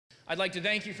I'd like to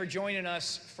thank you for joining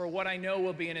us for what I know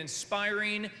will be an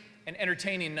inspiring and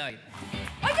entertaining night.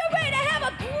 Are you ready to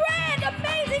have a grand,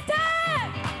 amazing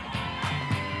time?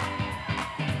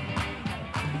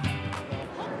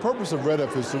 The purpose of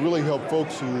REDF is to really help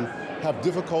folks who have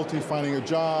difficulty finding a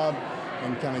job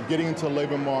and kind of getting into the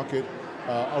labor market,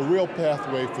 a real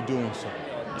pathway for doing so.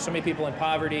 There's so many people in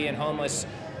poverty and homeless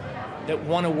that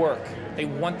want to work. They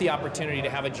want the opportunity to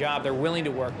have a job. They're willing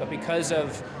to work, but because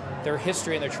of their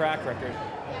history and their track record,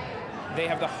 they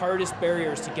have the hardest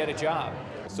barriers to get a job.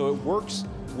 So it works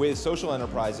with social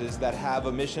enterprises that have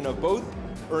a mission of both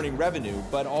earning revenue,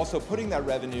 but also putting that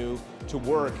revenue to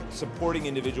work, supporting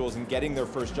individuals and getting their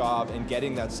first job and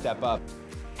getting that step up.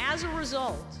 As a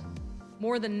result,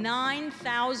 more than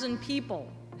 9,000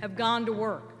 people have gone to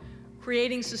work,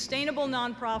 creating sustainable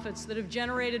nonprofits that have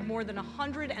generated more than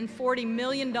 $140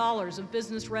 million of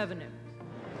business revenue.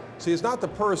 See, it's not the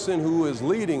person who is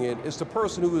leading it, it's the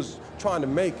person who is trying to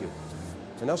make it.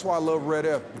 And that's why I love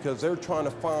REDF, because they're trying to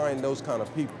find those kind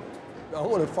of people. I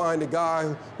want to find a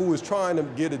guy who is trying to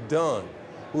get it done,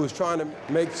 who is trying to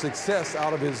make success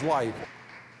out of his life.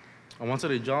 I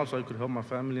wanted a job so I could help my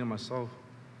family and myself.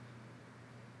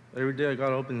 Every day I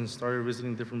got up and started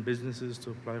visiting different businesses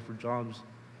to apply for jobs.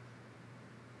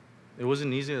 It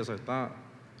wasn't easy as I thought.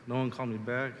 No one called me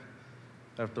back.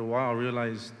 After a while, I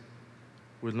realized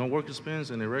with no work experience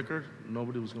and a record,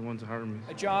 nobody was going to want to hire me.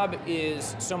 A job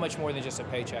is so much more than just a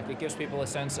paycheck. It gives people a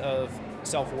sense of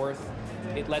self-worth.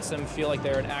 It lets them feel like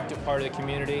they're an active part of the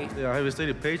community. Yeah, I have a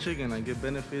steady paycheck and I get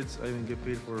benefits. I even get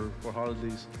paid for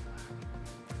holidays.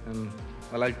 And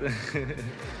I like that.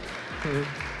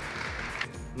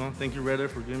 No, thank you,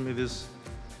 REDF, for giving me this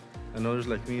and others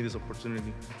like me this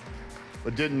opportunity.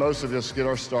 But didn't most of us get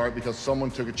our start because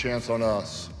someone took a chance on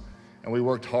us, and we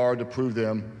worked hard to prove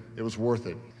them it was worth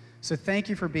it. So thank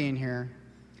you for being here.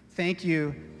 Thank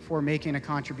you for making a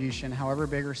contribution, however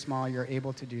big or small you're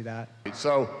able to do that.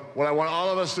 So what I want all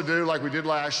of us to do, like we did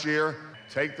last year,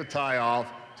 take the tie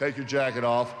off, take your jacket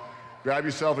off, grab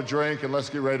yourself a drink, and let's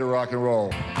get ready to rock and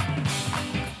roll. Are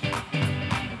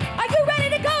you ready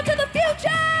to go to the future?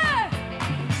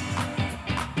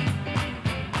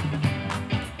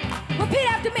 Repeat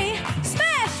after me.